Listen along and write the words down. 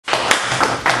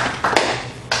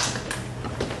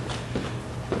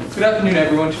Good afternoon,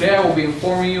 everyone. Today I will be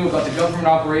informing you about the government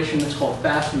operation that's called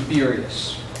Fast and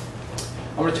Furious.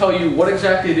 I'm going to tell you what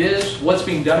exactly it is, what's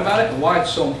being done about it, and why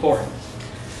it's so important.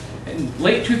 In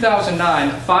late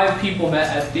 2009, 5 people met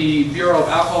at the Bureau of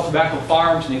Alcohol, Tobacco,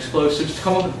 Firearms, and Explosives to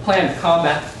come up with a plan to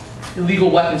combat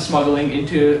illegal weapon smuggling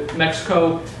into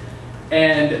Mexico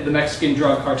and the Mexican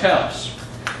drug cartels.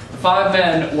 The 5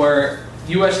 men were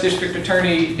U.S. District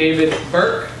Attorney David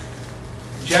Burke,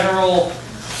 General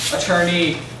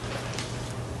Attorney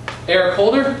Eric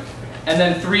Holder, and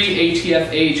then 3 ATF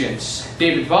agents,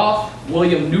 David Voth,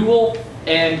 William Newell,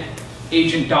 and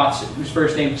Agent Dotson, whose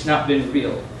first name has not been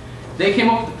revealed. They came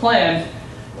up with a plan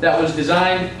that was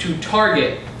designed to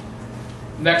target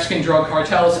Mexican drug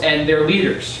cartels and their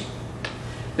leaders.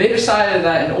 They decided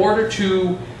that in order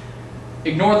to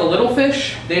ignore the little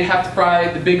fish, they'd have to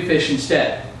fry the big fish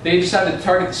instead. They decided to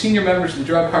target the senior members of the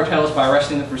drug cartels by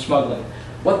arresting them for smuggling.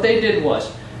 What they did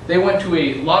was, they went to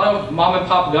a lot of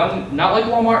mom-and-pop gun, not like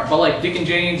Walmart, but like Dick and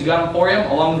Jane's Gun Emporium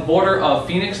along the border of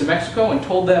Phoenix and Mexico, and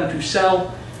told them to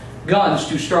sell guns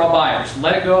to straw buyers.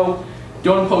 Let it go.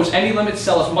 Don't impose any limits.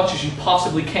 Sell as much as you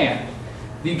possibly can.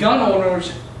 The gun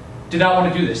owners did not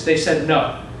want to do this. They said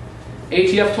no.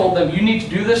 ATF told them, you need to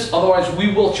do this, otherwise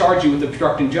we will charge you with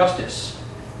obstructing justice.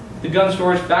 The gun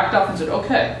stores backed up and said,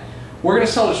 okay, we're going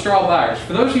to sell to straw buyers.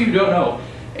 For those of you who don't know,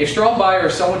 a straw buyer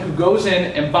is someone who goes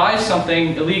in and buys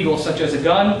something illegal, such as a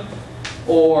gun,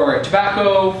 or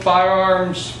tobacco,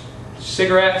 firearms,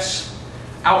 cigarettes,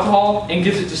 alcohol, and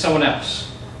gives it to someone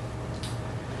else.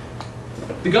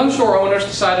 The gun store owners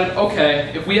decided,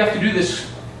 okay, if we have to do this,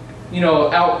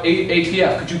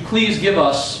 ATF, could you please give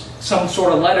us some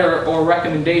sort of letter or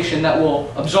recommendation that will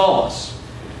absolve us?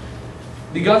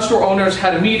 The gun store owners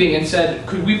had a meeting and said,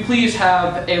 could we please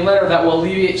have a letter that will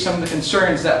alleviate some of the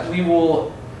concerns that we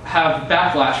will have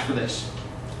backlash for this?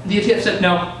 The ATF said,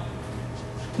 no.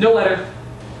 No letter.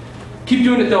 Keep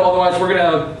doing it though, otherwise we're going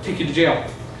to take you to jail.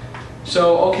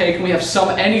 So, okay, can we have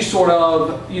any sort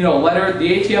of, letter?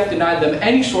 The ATF denied them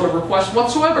any sort of request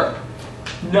whatsoever.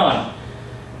 None.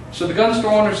 So the gun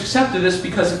store owners accepted this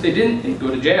because if they didn't, they'd go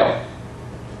to jail.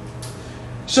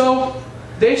 So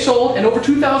they sold, and over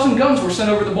 2,000 guns were sent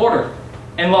over the border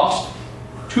and lost.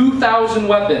 2,000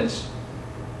 weapons.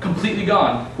 Completely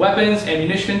gone. Weapons,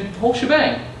 ammunition, the whole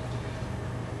shebang.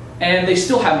 And they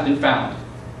still haven't been found.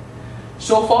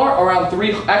 So far, around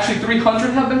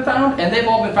 300 have been found, and they've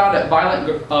all been found at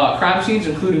violent crime scenes,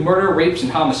 including murder, rapes,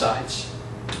 and homicides.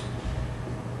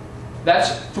 That's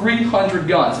 300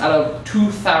 guns out of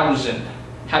 2,000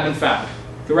 have been found.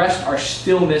 The rest are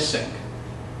still missing.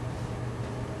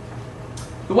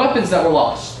 The weapons that were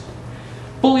lost.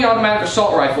 Fully automatic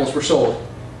assault rifles were sold,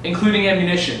 including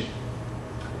ammunition.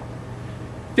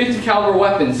 50 caliber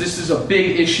weapons. This is a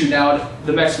big issue now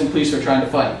the Mexican police are trying to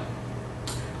fight.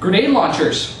 Grenade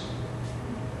launchers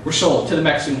were sold to the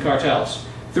Mexican cartels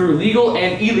through legal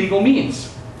and illegal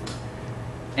means.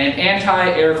 And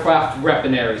anti-aircraft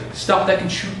weaponry, stuff that can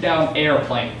shoot down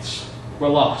airplanes, were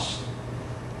lost.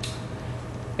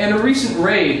 In a recent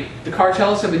raid, the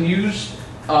cartels have been used,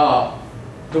 the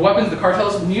weapons the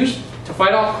cartels have been used to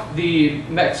fight off the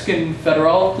Mexican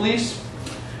federal police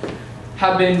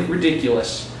have been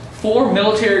ridiculous. 4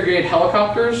 military-grade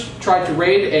helicopters tried to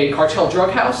raid a cartel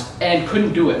drug house and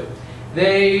couldn't do it.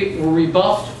 They were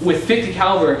rebuffed with 50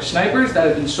 caliber snipers that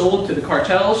have been sold to the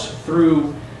cartels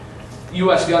through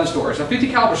U.S. gun stores. A 50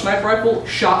 caliber sniper rifle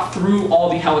shot through all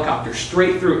the helicopters,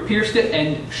 straight through it, pierced it,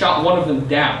 and shot one of them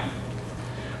down.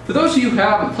 For those of you who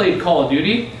haven't played Call of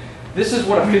Duty, this is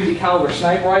what a 50 caliber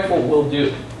sniper rifle will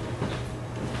do.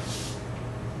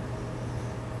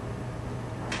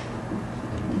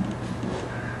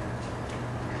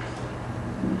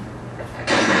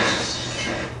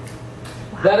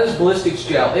 That is ballistics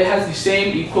gel. It has the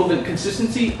same equivalent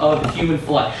consistency of human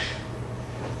flesh.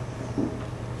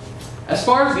 As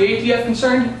far as the ATF is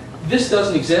concerned, this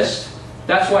doesn't exist.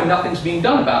 That's why nothing's being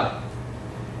done about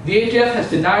it. The ATF has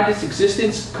denied its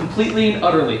existence completely and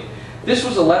utterly. This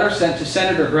was a letter sent to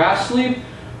Senator Grassley,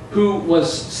 who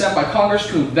was sent by Congress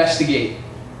to investigate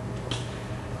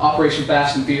Operation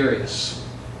Fast and Furious.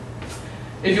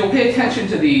 If you'll pay attention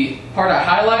to the part I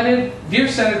highlighted, dear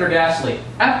Senator Grassley,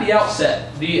 at the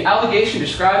outset, the allegation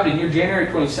described in your January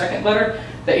 22nd letter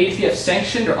that ATF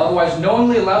sanctioned or otherwise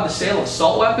knowingly allowed the sale of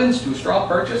assault weapons to a straw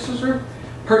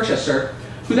purchaser,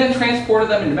 who then transported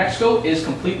them into Mexico, is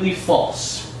completely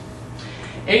false.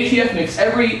 ATF makes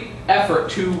every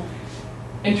effort to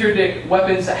interdict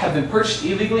weapons that have been purchased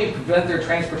illegally and prevent their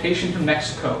transportation to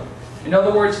Mexico. In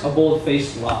other words, a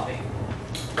bold-faced lie.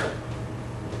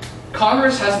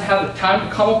 Congress hasn't had the time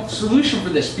to come up with a solution for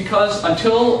this because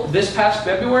until this past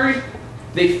February,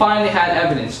 they finally had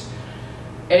evidence.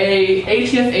 A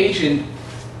ATF agent,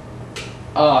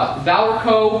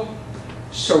 Valerico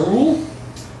Sarul,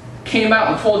 came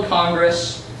out and told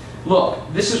Congress, look,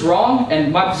 this is wrong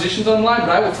and my position's on the line, but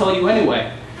I will tell you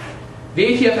anyway. The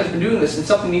ATF has been doing this and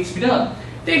something needs to be done.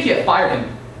 The ATF fired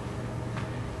him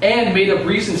and made up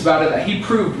reasons about it that he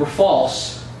proved were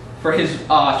false for his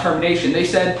termination. They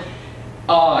said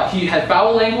he had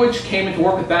foul language, came into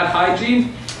work with bad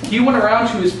hygiene. He went around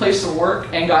to his place of work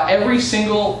and got every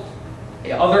single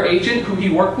other agent who he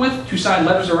worked with to sign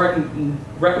letters of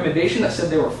recommendation that said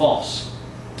they were false.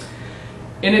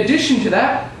 In addition to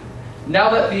that, now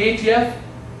that the ATF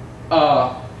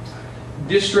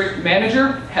district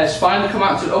manager has finally come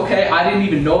out and said, okay, I didn't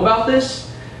even know about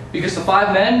this because the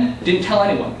 5 men didn't tell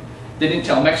anyone. They didn't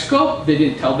tell Mexico, they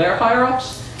didn't tell their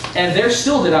higher-ups, and they're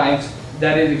still denying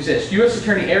that it exists. U.S.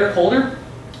 Attorney Eric Holder,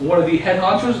 one of the head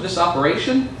honchos of this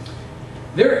operation,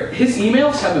 his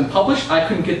emails have been published. I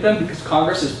couldn't get them because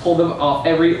Congress has pulled them off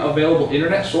every available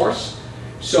internet source,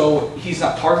 so he's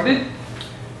not targeted.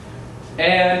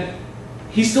 And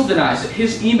he still denies it.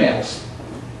 His emails,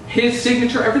 his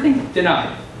signature, everything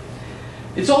denied.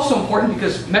 It's also important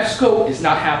because Mexico is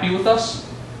not happy with us.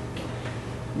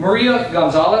 Maria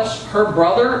Gonzalez, her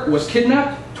brother, was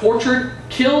kidnapped, tortured,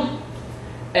 killed,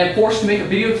 and forced to make a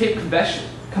videotape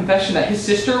confession that his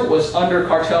sister was under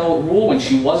cartel rule when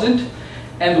she wasn't,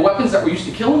 and the weapons that were used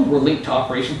to kill him were linked to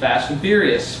Operation Fast and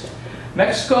Furious.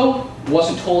 Mexico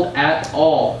wasn't told at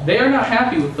all. They are not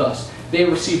happy with us. They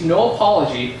received no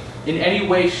apology in any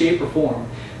way, shape, or form.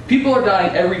 People are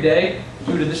dying every day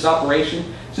due to this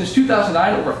operation. Since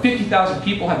 2009, over 50,000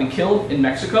 people have been killed in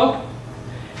Mexico.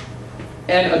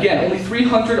 And again, only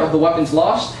 300 of the weapons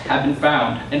lost have been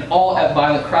found, and all at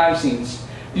violent crime scenes.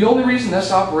 The only reason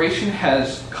this operation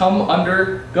has come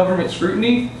under government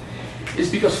scrutiny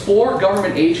is because 4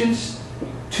 government agents,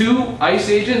 2 ICE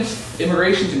agents,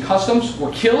 Immigrations and Customs,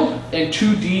 were killed, and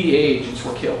 2 DEA agents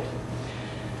were killed.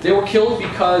 They were killed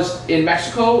because in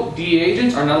Mexico, DEA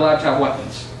agents are not allowed to have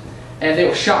weapons, and they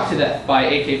were shot to death by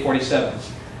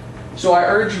AK-47s. So I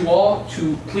urge you all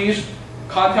to please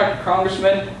contact your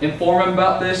congressman, inform him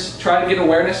about this, try to get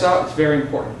awareness out. It's very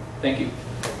important. Thank you.